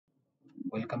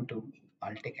Welcome to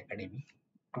Altech Academy.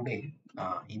 Today,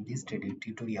 in this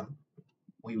tutorial,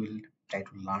 we will try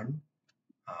to learn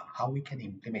how we can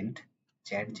implement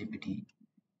ChatGPT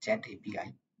Chat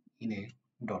API in a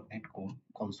 .NET Core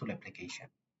console application,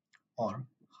 or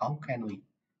how can we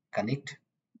connect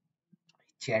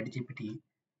ChatGPT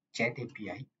Chat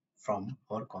API from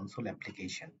our console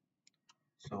application.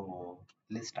 So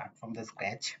let's start from the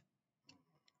scratch.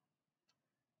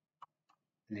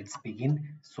 Let's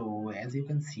begin. So as you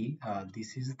can see,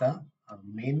 this is the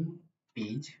main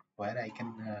page where I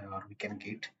can or we can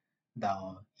get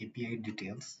the API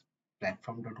details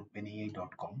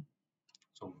platform.openai.com.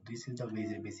 So this is the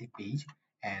basic page,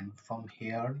 and from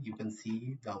here you can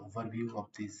see the overview of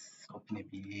this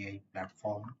OpenAPI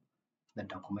platform. The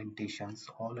documentations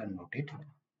all are noted.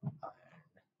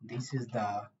 This is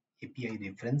the API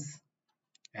reference,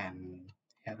 and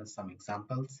here are some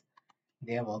examples.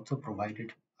 They have also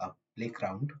provided a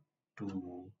playground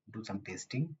to do some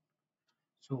testing.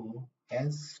 So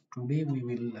as today we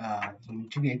will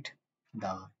integrate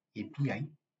the API.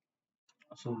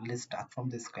 So let's start from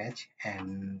the scratch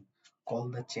and call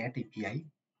the chat API,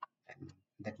 and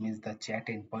that means the chat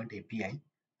endpoint API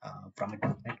from a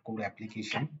 .NET Core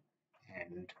application,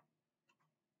 and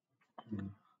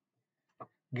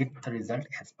get the result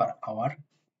as per our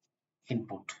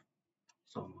input.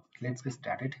 So let's get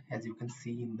started. As you can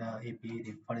see in the API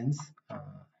reference,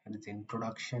 it is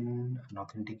introduction and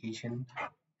authentication,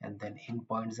 and then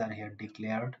endpoints are here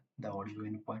declared, the audio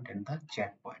endpoint and the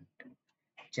chat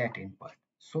endpoint.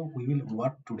 So we will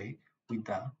work today with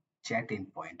the chat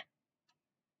endpoint.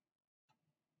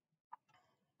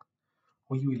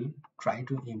 We will try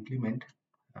to implement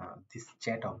this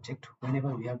chat object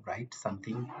whenever we have write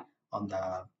something on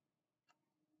the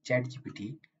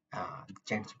ChatGPT.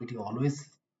 ChatGPT always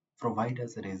provide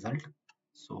us a result.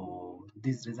 So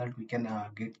this result we can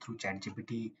get through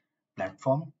ChatGPT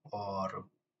platform or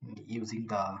using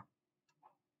the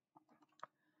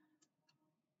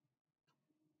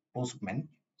Postman.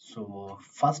 So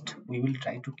first we will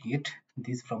try to create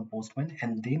this from Postman,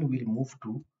 and then we'll move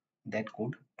to that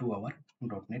code to our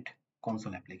 .NET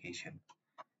console application.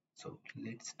 So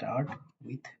let's start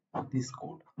with this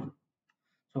code.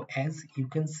 So as you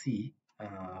can see,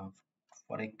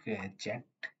 for a chat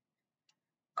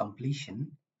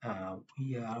completion,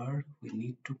 we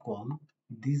need to call,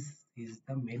 this is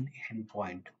the main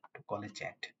endpoint to call a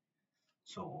chat.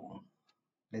 So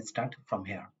let's start from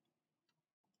here.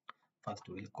 First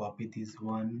we'll copy this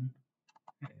one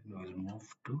and we'll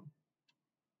move to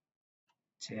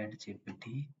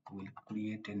ChatGPT. We'll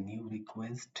create a new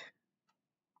request.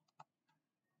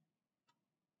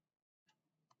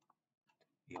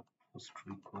 Post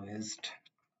request.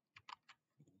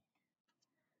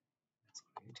 That's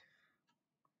great.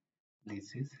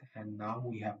 This is, and now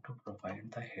we have to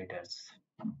provide the headers.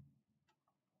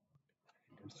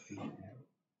 We have,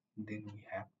 then we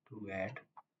have to add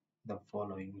the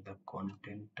following: the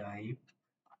content type,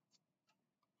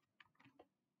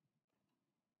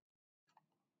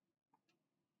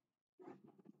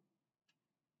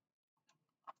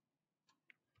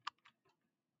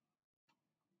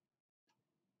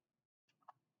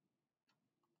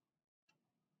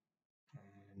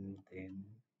 and then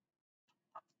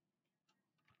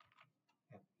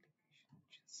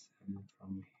application, and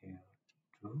from here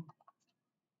to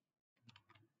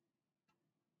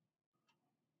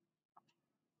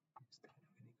is there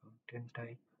any content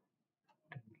type,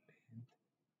 content length,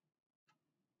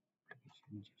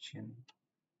 application,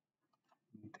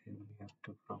 then we have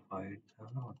to provide the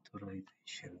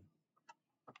authorization.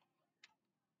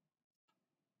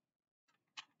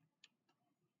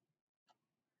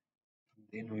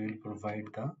 Then we will provide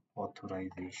the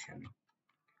authorization.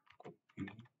 Copy.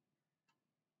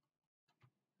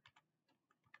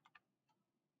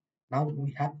 Now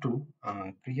we have to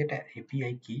create an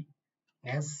API key.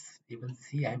 As you can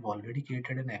see, I've already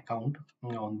created an account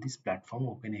on this platform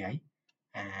OpenAI,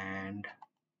 and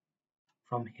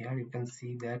from here you can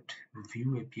see that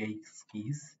view API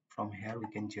keys. From here we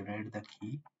can generate the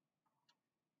key.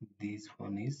 This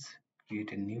one is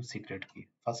create a new secret key.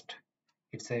 First,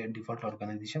 it's a default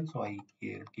organization, so I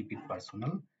keep it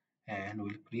personal, and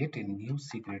we'll create a new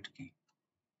secret key.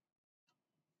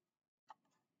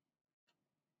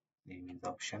 Name is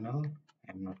optional.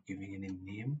 I'm not giving any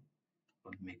name.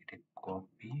 We'll make it a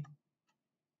copy,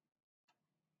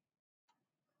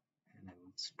 and I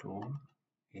will store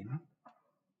in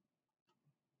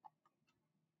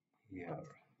here.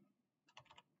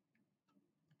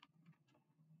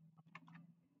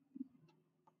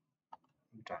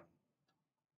 Done.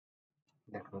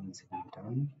 That one is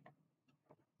done.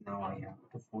 Now I have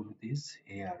to put this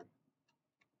here.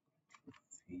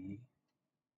 be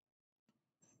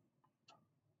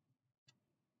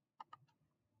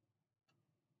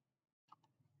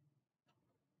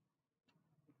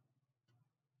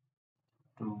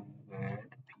to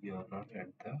add PRR at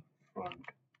the front.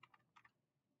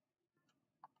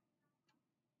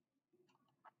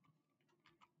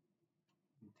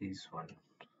 This one.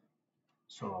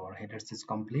 So our headers is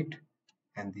complete,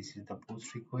 and this is the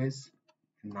post request.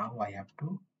 And now I have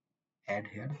to add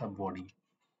here the body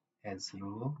as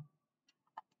row.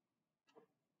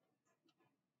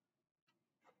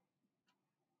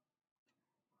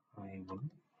 I will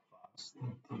pass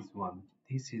this one.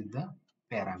 This is the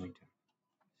parameter.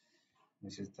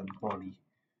 This is the body.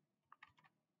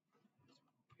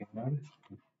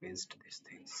 Paste these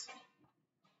things.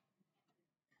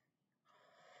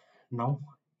 Now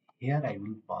here I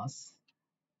will pass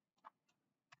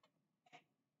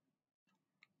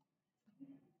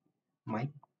my,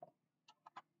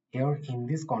 here in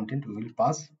this content we will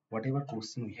pass whatever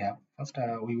question we have. First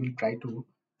we will try to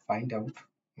find out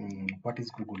what is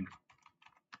Google.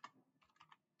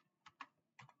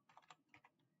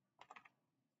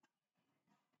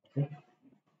 Okay.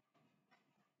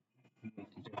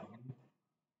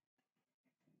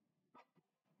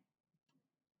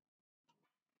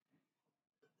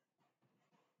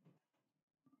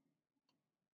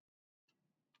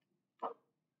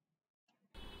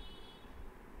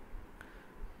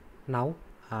 Now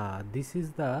this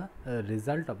is the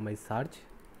result of my search.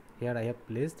 Here I have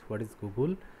placed what is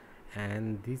Google,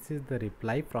 and this is the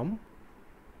reply from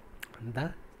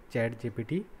the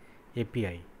ChatGPT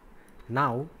API.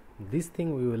 Now this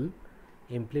thing we will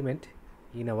implement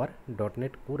in our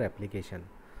 .NET Core application.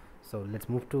 So let's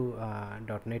move to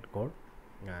 .NET Core.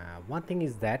 One thing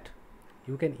is that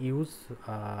you can use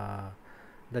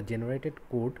the generated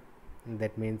code,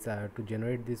 that means to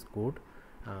generate this code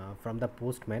from the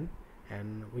Postman,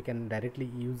 and we can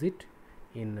directly use it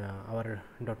in our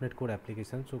 .NET Core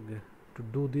application. So to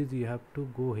do this you have to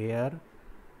go here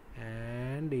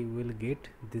and you will get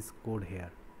this code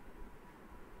here.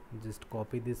 Just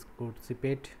copy this code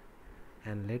snippet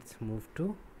and let's move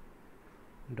to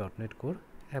 .NET Core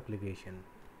application.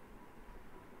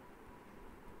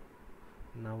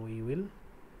 Now we will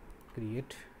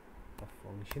create a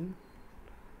function.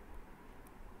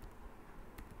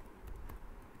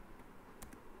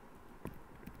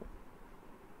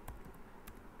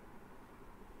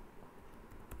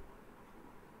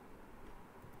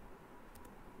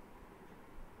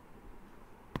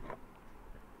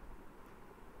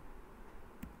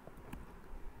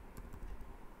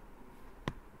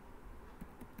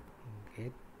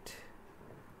 Get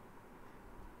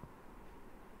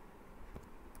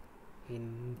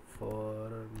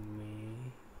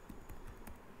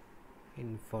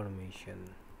information.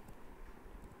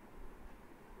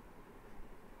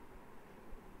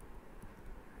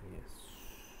 Yes.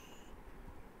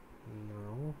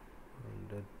 Now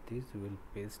under this we will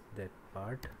paste that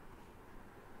part,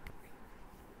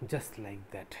 just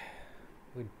like that.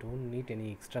 We don't need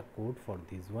any extra code for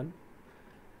this one.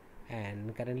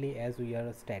 And currently, as we are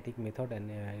a static method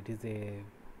and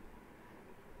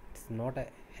it's not a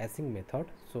async method,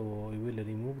 so we will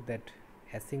remove that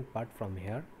async part from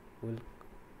here. We'll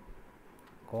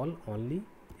call only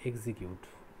execute.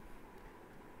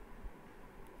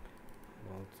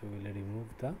 Also we will remove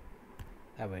the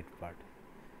await part.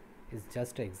 It's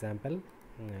just an example.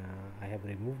 I have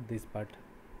removed this part.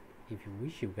 If you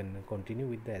wish, you can continue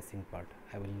with the async part.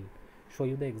 I will show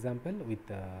you the example with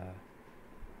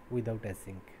without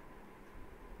async.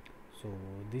 So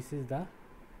this is the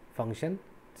function.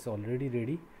 It's already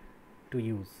ready to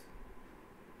use.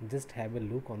 Just have a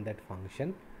look on that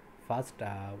function. First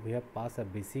we have passed a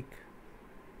basic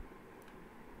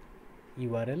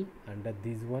URL under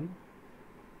this one,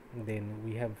 then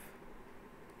we have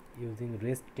using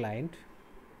REST client.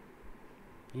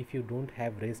 If you don't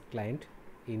have REST client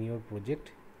in your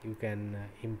project, you can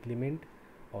implement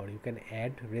or you can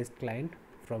add REST client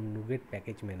from NuGet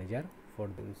package manager. For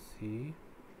them, see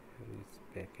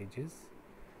packages.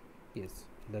 Yes,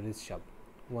 the REST shop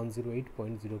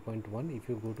 108.0.1. if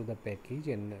you go to the package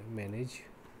and manage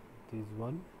this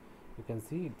one, you can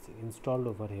see it's installed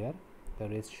over here, the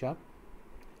REST shop.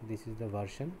 This is the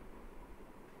version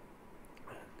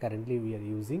currently we are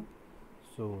using,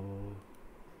 so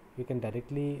you can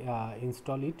directly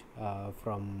install it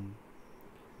from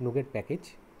NuGet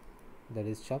package, the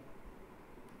REST shop.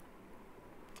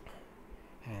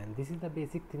 And this is the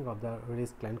basic thing of the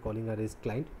REST client, calling a REST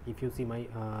client. If you see my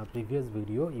previous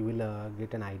video, you will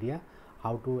get an idea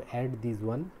how to add this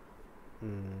one.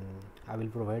 I will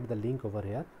provide the link over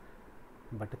here.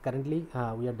 but currently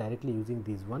we are directly using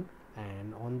this one,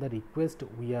 and on the request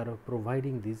we are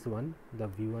providing this one. The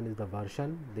v1 is the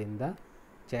version, then the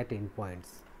chat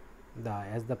endpoints. The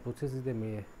as the process is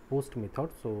the post method,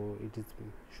 so it is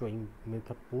showing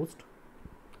method post,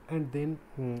 and then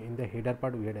in the header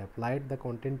part we had applied the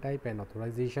content type and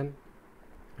authorization,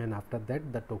 and after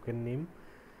that the token name,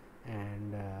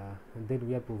 and then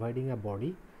we are providing a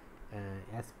body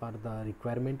as per the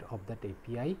requirement of that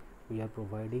API. We are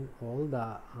providing all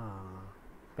the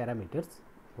parameters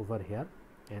over here,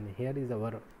 and here is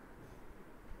our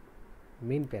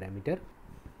main parameter,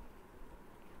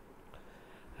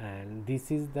 and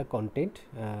this is the content.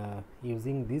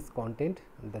 Using this content,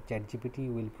 the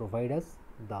ChatGPT will provide us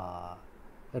the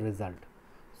result.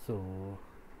 So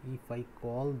if I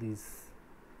call this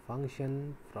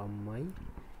function from my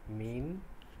main,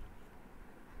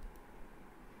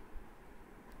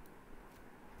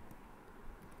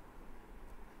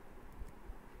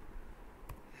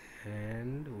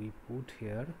 and we put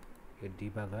here a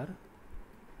debugger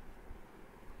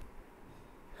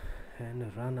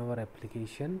and run our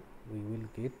application, we will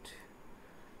get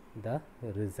the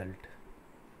result.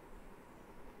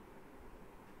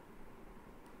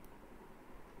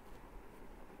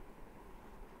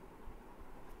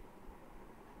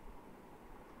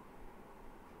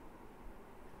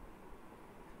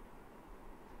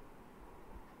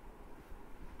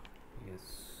 Yes,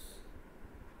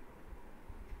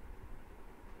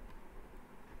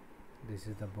 this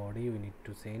is the body we need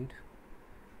to send.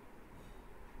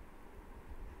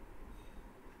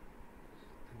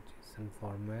 JSON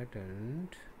format, and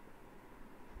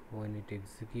when it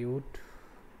execute,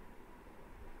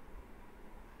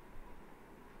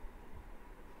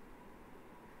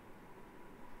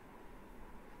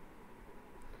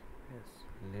 yes,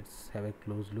 let's have a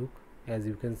close look. As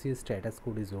you can see, status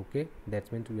code is okay,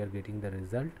 that means we are getting the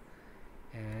result.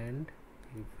 And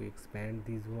if we expand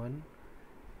this one,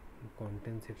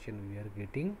 content section, we are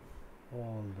getting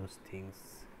all those things.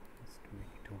 Just to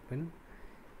make it open,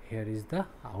 here is the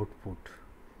output.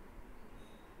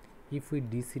 If we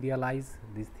deserialize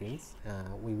these things,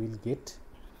 we will get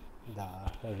the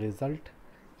result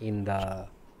in the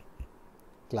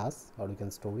class, or we can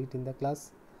store it in the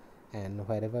class, and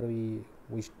wherever we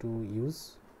wish to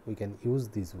use, we can use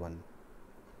this one.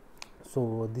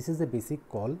 So this is a basic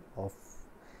call of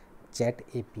chat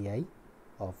API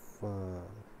of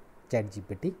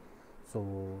ChatGPT.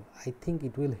 So I think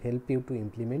it will help you to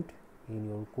implement in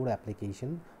your code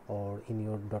application or in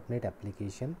your .NET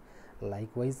application.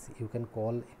 Likewise, you can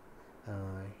call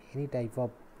any type of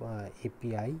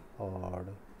API, or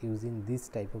using this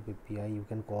type of API you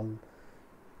can call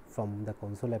from the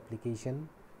console application.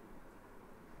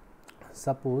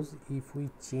 Suppose if we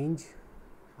change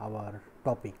our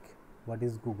topic, what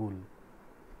is Google,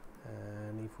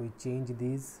 and if we change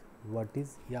this, what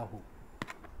is Yahoo,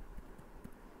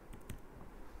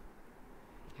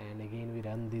 and again we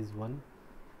run this one,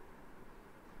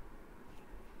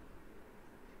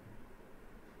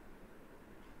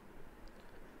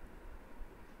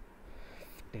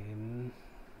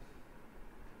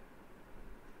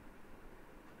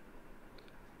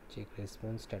 check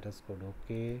response, status code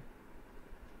okay,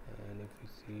 and if you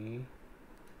see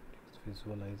text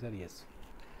visualizer, yes,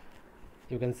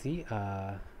 you can see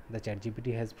the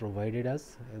ChatGPT has provided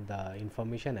us the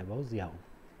information about Yahoo.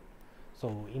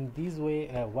 So in this way,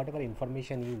 whatever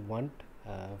information you want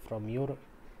from your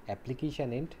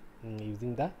application end,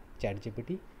 using the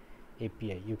ChatGPT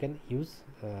API, you can use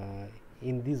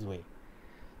in this way.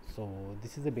 So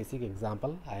this is a basic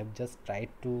example. I have just tried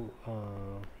to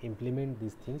implement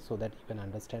these things so that you can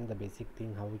understand the basic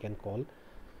thing how we can call.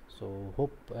 So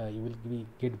hope you will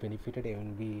get benefited,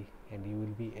 and you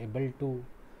will be able to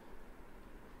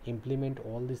implement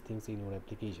all these things in your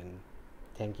application.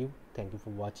 Thank you for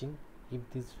watching. If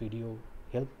this video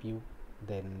helped you,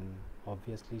 then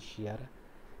obviously share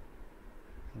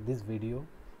this video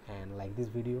and like this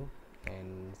video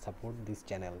and support this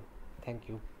channel. Thank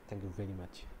you very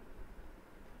much.